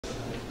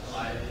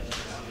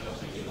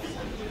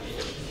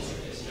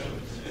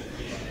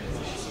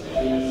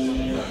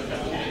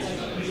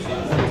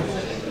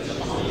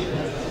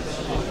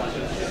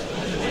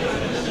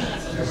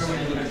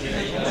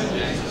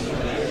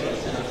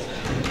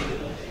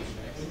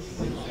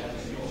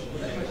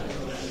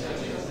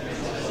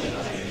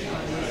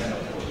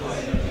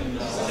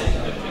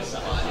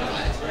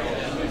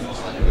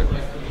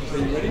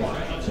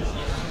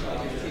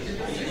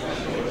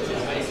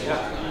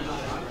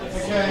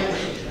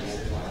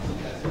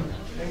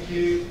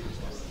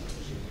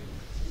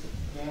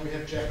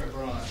Jack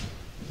O'Brien.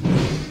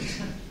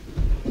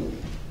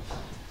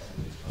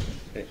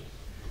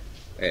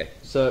 Okay,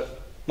 so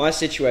my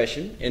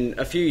situation,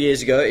 a few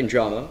years ago in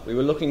drama, we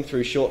were looking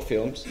through short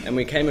films and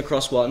we came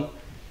across one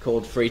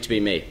called Free to Be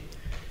Me.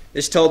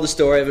 This told the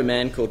story of a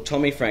man called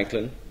Tommy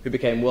Franklin who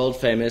became world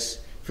famous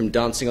from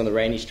dancing on the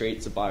rainy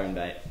streets of Byron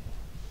Bay.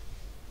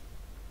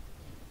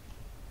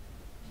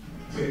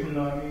 People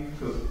know me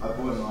because I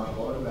bought an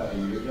iPod about a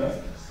year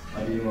ago.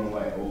 I didn't want to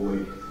wait all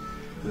week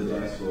for the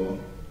dance floor,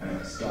 and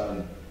I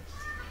started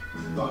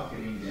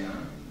bucketing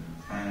down,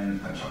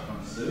 and I chucked on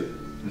a suit,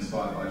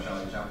 inspired by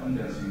Charlie Chaplin,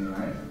 Dancing in the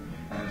Rain,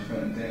 and I just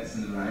went and danced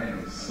in the rain.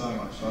 It was so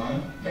much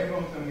fun.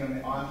 Everyone was filming on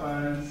their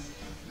iPhones,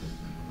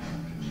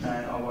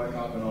 and I woke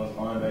up and I was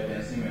Byron Bay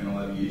dancing and all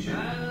over YouTube.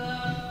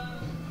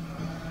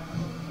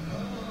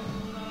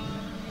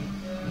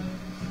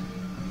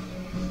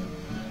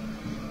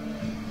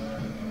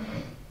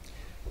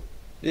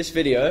 This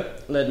video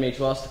led me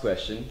to ask the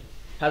question,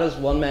 how does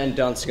one man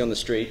dancing on the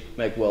street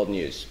make world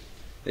news?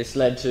 This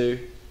led to,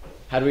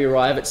 how do we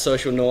arrive at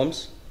social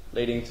norms,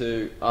 leading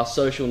to, are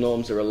social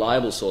norms a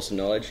reliable source of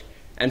knowledge?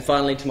 And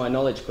finally, to my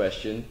knowledge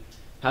question,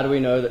 how do we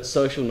know that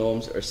social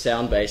norms are a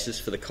sound basis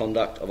for the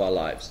conduct of our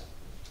lives?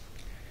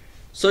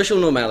 Social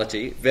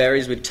normality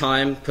varies with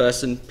time,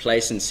 person,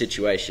 place, and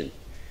situation.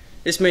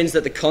 This means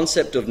that the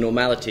concept of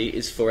normality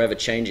is forever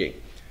changing.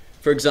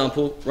 For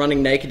example,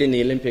 running naked in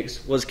the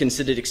Olympics was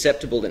considered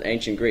acceptable in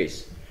ancient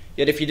Greece.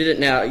 Yet if you did it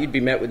now, you'd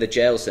be met with a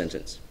jail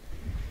sentence.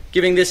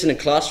 Giving this in a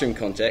classroom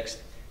context,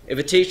 if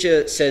a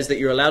teacher says that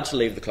you're allowed to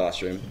leave the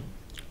classroom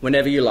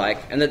whenever you like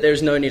and that there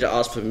is no need to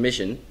ask for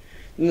permission,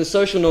 then the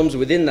social norms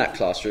within that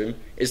classroom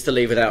is to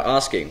leave without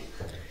asking.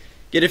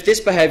 Yet if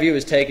this behaviour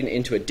was taken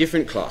into a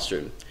different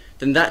classroom,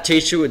 then that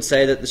teacher would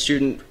say that the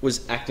student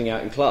was acting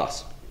out in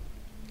class.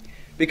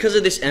 Because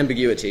of this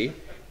ambiguity,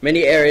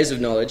 many areas of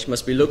knowledge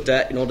must be looked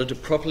at in order to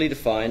properly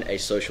define a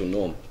social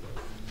norm.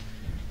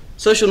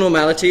 Social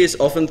normality is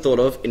often thought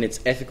of in its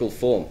ethical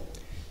form.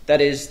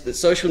 That is, that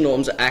social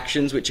norms are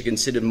actions which are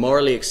considered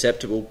morally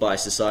acceptable by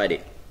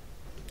society.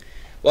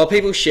 While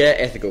people share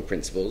ethical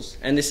principles,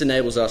 and this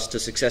enables us to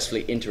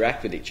successfully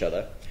interact with each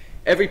other,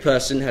 every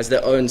person has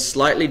their own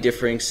slightly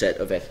differing set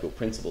of ethical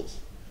principles.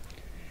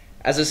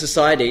 As a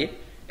society,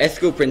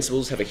 ethical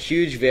principles have a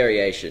huge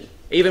variation,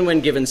 even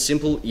when given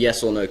simple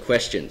yes or no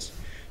questions.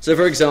 So,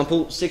 for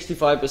example,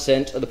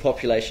 65% of the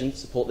population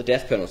support the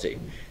death penalty,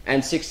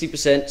 and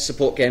 60%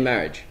 support gay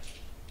marriage.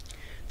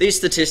 These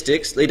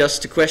statistics lead us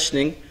to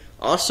questioning,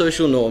 are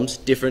social norms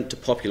different to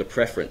popular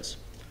preference?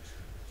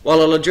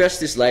 While I'll address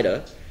this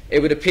later,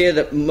 it would appear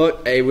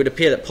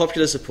that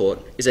popular support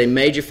is a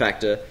major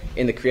factor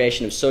in the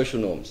creation of social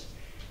norms,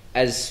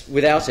 as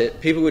without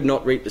it, people would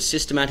not reap the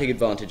systematic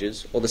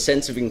advantages or the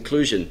sense of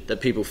inclusion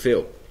that people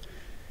feel.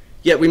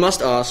 Yet we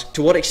must ask,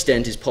 to what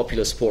extent is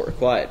popular support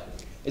required?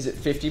 Is it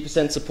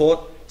 50% support,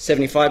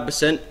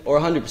 75%, or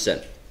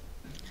 100%?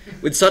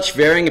 With such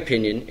varying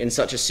opinion in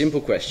such a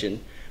simple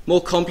question,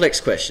 more complex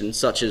questions,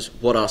 such as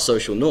what are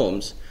social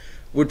norms,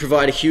 would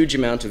provide a huge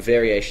amount of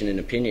variation in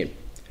opinion.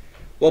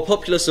 While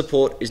popular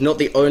support is not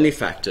the only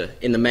factor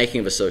in the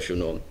making of a social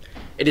norm,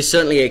 it is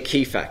certainly a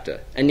key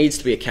factor and needs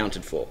to be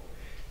accounted for.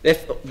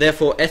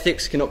 Therefore,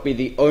 ethics cannot be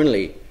the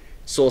only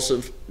source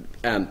of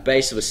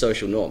base of a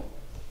social norm.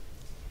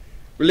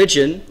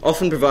 Religion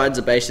often provides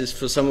a basis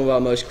for some of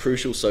our most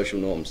crucial social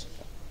norms.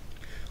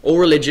 All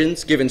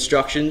religions give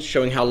instructions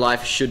showing how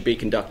life should be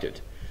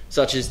conducted,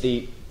 such as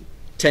the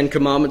 10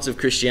 Commandments of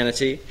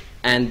Christianity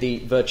and the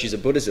virtues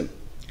of Buddhism.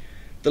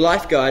 The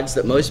life guides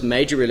that most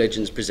major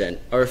religions present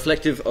are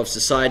reflective of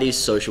society's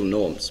social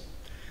norms.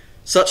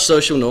 Such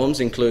social norms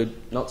include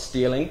not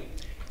stealing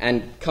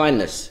and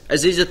kindness,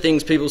 as these are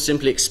things people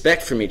simply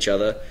expect from each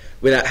other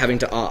without having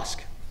to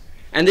ask.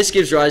 And this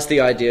gives rise to the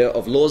idea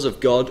of laws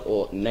of God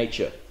or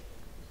nature.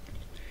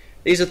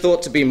 These are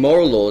thought to be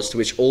moral laws to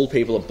which all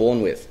people are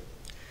born with.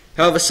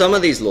 However, some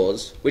of these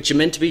laws, which are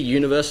meant to be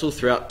universal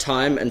throughout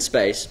time and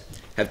space,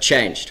 have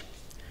changed.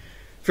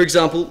 For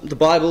example, the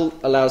Bible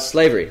allows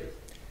slavery,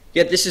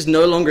 yet this is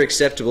no longer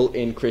acceptable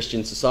in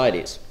Christian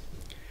societies.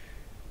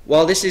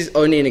 While this is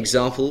only an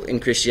example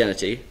in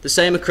Christianity, the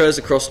same occurs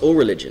across all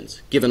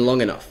religions, given long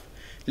enough,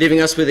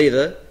 leaving us with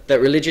either that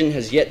religion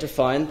has yet to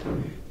find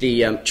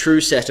the true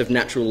set of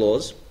natural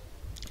laws,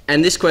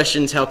 and this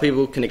questions how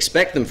people can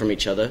expect them from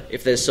each other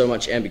if there's so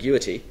much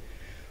ambiguity,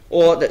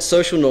 or that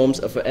social norms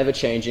are forever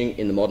changing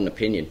in the modern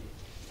opinion.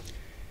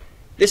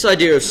 This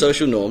idea of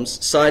social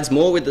norms sides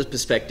more with the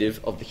perspective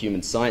of the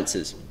human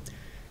sciences.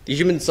 The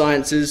human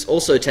sciences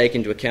also take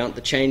into account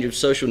the change of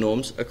social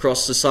norms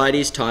across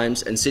societies,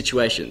 times, and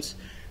situations,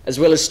 as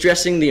well as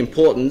stressing the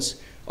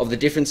importance of the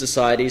different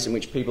societies in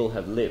which people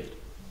have lived.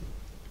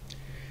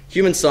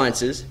 Human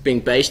sciences,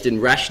 being based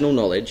in rational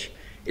knowledge,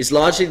 is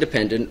largely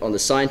dependent on the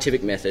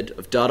scientific method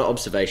of data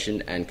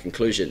observation and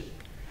conclusion.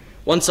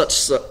 One such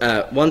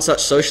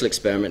social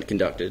experiment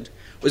conducted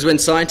was when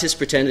scientists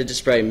pretended to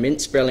spray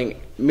mint-smelling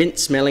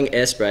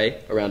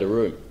airspray around a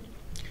room.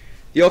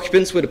 The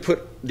occupants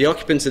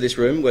of this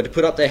room were to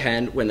put up their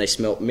hand when they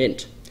smelt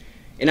mint.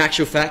 In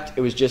actual fact,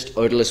 it was just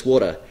odourless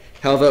water.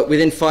 However,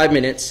 within 5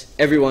 minutes,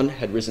 everyone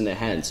had risen their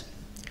hands.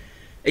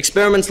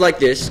 Experiments like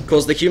this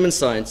cause the human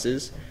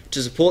sciences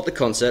to support the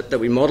concept that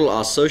we model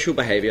our social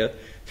behaviour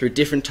through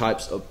different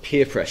types of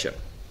peer pressure,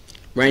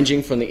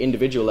 ranging from the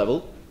individual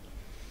level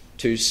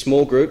to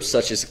small groups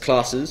such as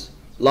classes,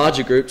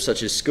 larger groups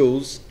such as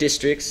schools,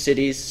 districts,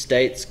 cities,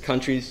 states,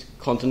 countries,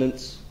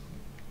 continents,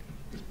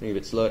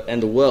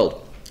 and the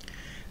world.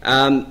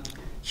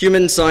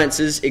 Human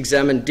sciences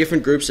examine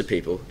different groups of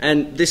people,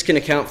 and this can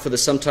account for the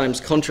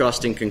sometimes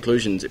contrasting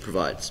conclusions it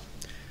provides.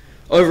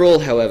 Overall,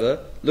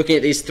 however, looking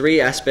at these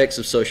three aspects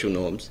of social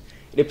norms,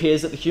 it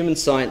appears that the human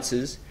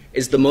sciences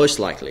is the most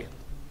likely,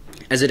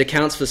 as it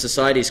accounts for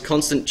society's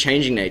constant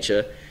changing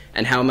nature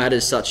and how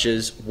matters such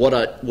as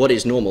what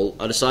is normal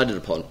are decided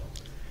upon.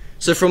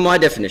 So from my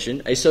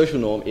definition, a social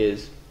norm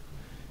is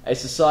a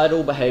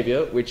societal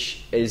behaviour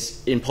which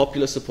is in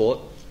popular support,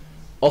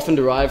 often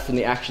derived from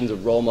the actions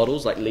of role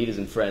models like leaders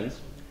and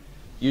friends,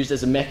 used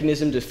as a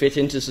mechanism to fit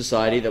into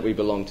society that we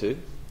belong to,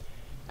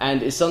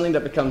 and is something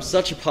that becomes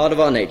such a part of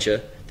our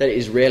nature that it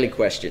is rarely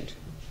questioned.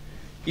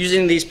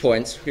 Using these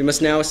points, we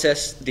must now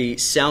assess the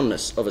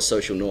soundness of a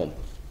social norm.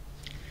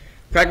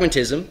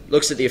 Pragmatism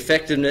looks at the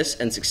effectiveness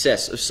and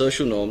success of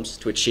social norms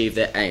to achieve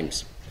their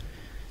aims.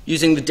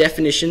 Using the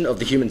definition of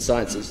the human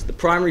sciences, the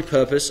primary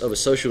purpose of a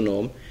social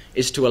norm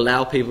is to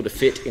allow people to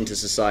fit into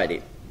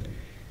society.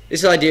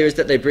 This idea is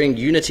that they bring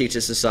unity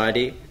to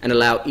society and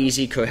allow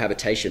easy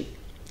cohabitation.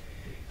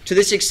 To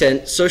this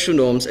extent, social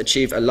norms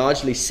achieve a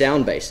largely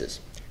sound basis,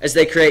 as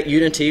they create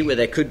unity where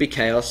there could be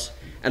chaos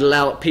and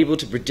allow people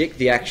to predict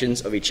the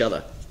actions of each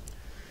other.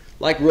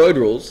 Like road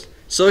rules,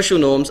 social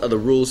norms are the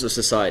rules of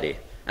society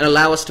and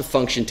allow us to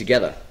function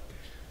together.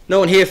 No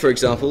one here, for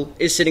example,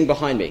 is sitting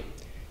behind me,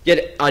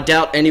 yet I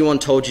doubt anyone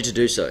told you to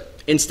do so.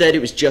 Instead,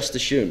 it was just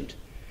assumed.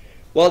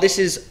 While this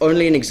is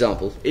only an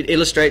example, it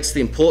illustrates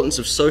the importance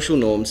of social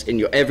norms in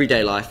your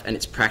everyday life and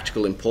its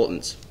practical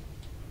importance.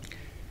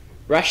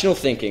 Rational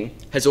thinking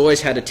has always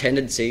had a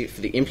tendency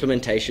for the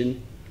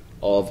implementation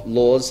of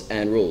laws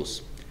and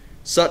rules,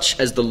 such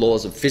as the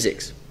laws of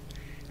physics.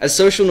 As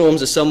social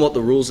norms are somewhat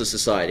the rules of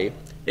society,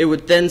 it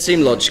would then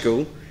seem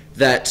logical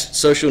that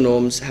social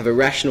norms have a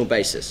rational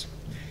basis.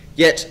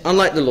 Yet,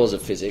 unlike the laws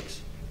of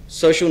physics,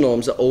 social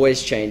norms are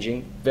always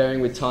changing, varying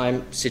with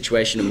time,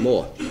 situation, and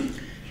more.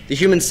 The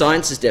human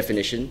sciences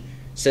definition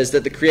says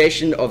that the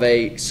creation of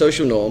a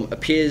social norm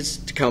appears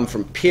to come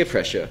from peer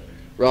pressure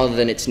rather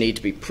than its need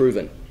to be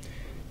proven.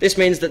 This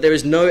means that there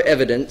is no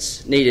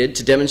evidence needed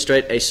to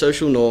demonstrate a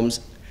social norm's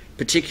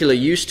particular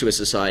use to a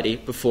society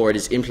before it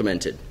is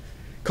implemented.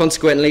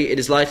 Consequently, it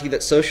is likely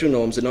that social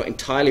norms are not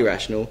entirely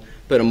rational,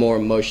 but are more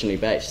emotionally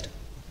based.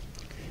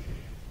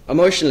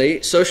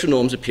 Emotionally, social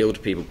norms appeal to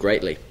people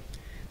greatly.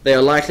 They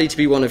are likely to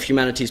be one of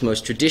humanity's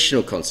most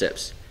traditional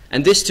concepts,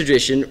 and this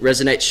tradition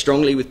resonates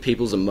strongly with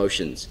people's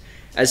emotions,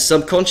 as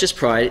subconscious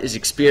pride is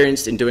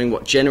experienced in doing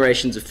what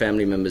generations of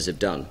family members have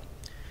done.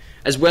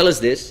 As well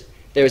as this,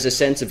 there is a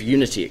sense of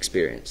unity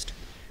experienced.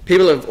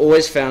 People have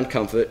always found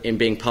comfort in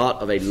being part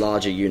of a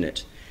larger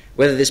unit,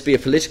 whether this be a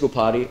political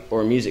party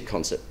or a music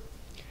concert.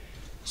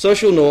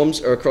 Social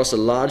norms are across a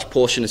large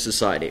portion of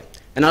society,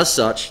 and as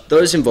such,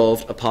 those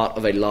involved are part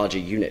of a larger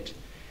unit.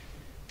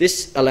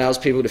 This allows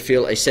people to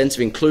feel a sense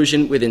of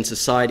inclusion within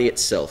society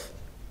itself.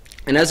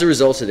 And as a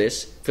result of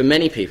this, for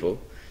many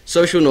people,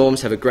 social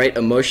norms have a great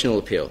emotional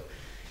appeal,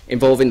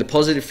 involving the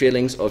positive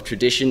feelings of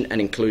tradition and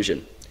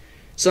inclusion.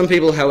 Some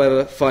people,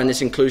 however, find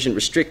this inclusion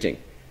restricting,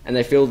 and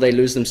they feel they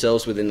lose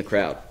themselves within the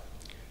crowd.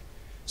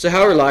 So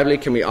how reliably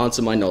can we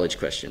answer my knowledge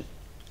question?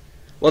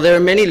 Well, there are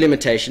many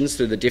limitations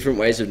through the different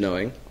ways of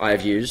knowing I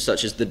have used,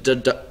 such as the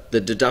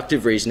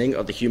deductive reasoning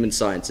of the human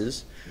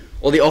sciences,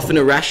 or the often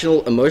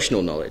irrational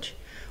emotional knowledge.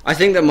 I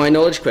think that my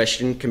knowledge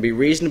question can be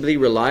reasonably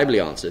reliably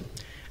answered,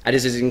 and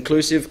is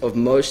inclusive of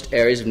most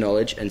areas of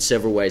knowledge and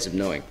several ways of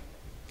knowing.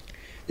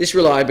 This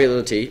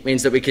reliability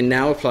means that we can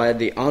now apply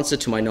the answer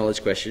to my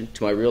knowledge question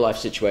to my real-life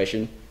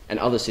situation and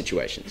other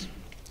situations.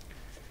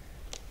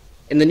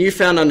 In the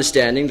newfound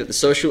understanding that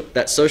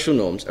social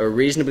norms are a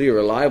reasonably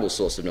reliable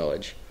source of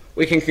knowledge,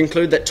 we can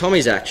conclude that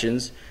Tommy's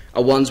actions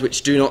are ones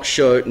which do not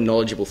show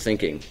knowledgeable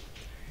thinking.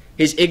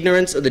 His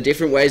ignorance of the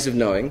different ways of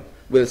knowing,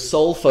 with a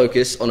sole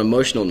focus on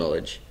emotional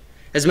knowledge,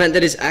 has meant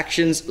that his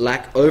actions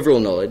lack overall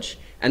knowledge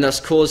and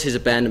thus cause his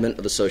abandonment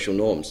of the social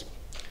norms.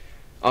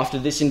 After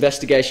this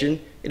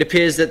investigation, it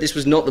appears that this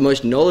was not the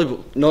most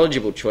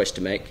knowledgeable choice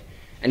to make,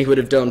 and he would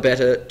have done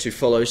better to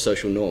follow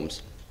social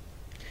norms.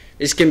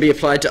 This can be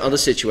applied to other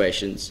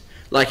situations,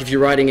 like if you're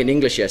writing an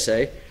English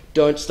essay,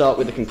 don't start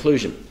with a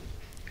conclusion.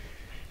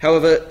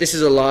 However, this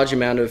is a large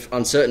amount of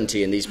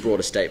uncertainty in these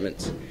broader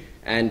statements,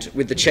 and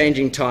with the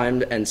changing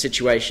time and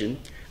situation,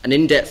 an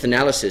in-depth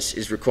analysis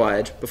is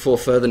required before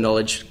further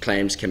knowledge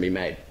claims can be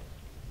made.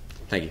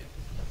 Thank you.